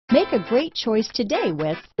Make a great choice today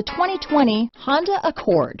with the 2020 Honda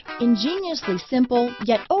Accord. Ingeniously simple,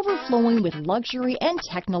 yet overflowing with luxury and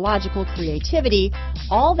technological creativity,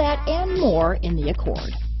 all that and more in the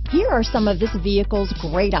Accord. Here are some of this vehicle's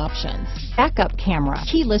great options: backup camera,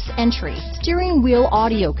 keyless entry, steering wheel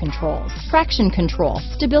audio controls, traction control,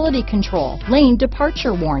 stability control, lane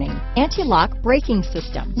departure warning, anti-lock braking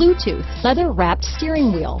system, Bluetooth, leather-wrapped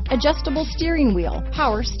steering wheel, adjustable steering wheel,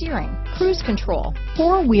 power steering, cruise control,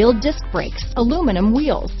 four-wheel disc brakes, aluminum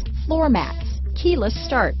wheels, floor mats, keyless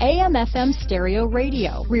start, AM/FM stereo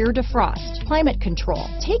radio, rear defrost, climate control.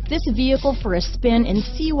 Take this vehicle for a spin and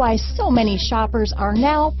see why so many shoppers are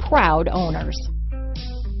now proud owners.